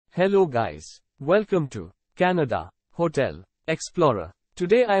Hello guys. Welcome to Canada Hotel Explorer.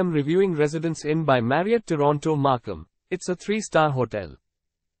 Today I am reviewing Residence Inn by Marriott Toronto Markham. It's a 3-star hotel.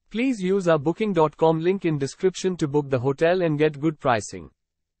 Please use our booking.com link in description to book the hotel and get good pricing.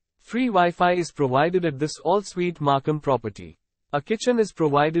 Free Wi-Fi is provided at this all-suite Markham property. A kitchen is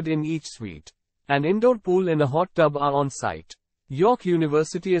provided in each suite. An indoor pool and a hot tub are on site. York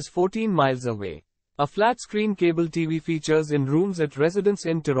University is 14 miles away. A flat-screen cable TV features in rooms at Residence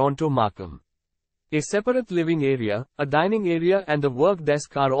Inn Toronto Markham. A separate living area, a dining area and a work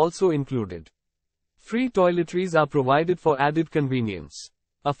desk are also included. Free toiletries are provided for added convenience.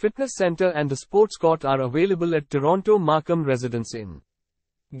 A fitness center and a sports court are available at Toronto Markham Residence Inn.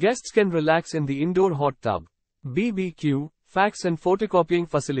 Guests can relax in the indoor hot tub. BBQ, fax and photocopying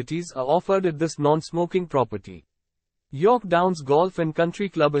facilities are offered at this non-smoking property. York Downs Golf and Country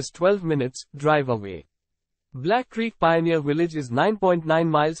Club is 12 minutes drive away. Black Creek Pioneer Village is 9.9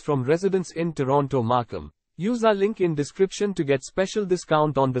 miles from Residence Inn Toronto Markham. Use our link in description to get special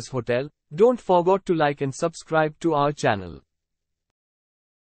discount on this hotel. Don't forget to like and subscribe to our channel.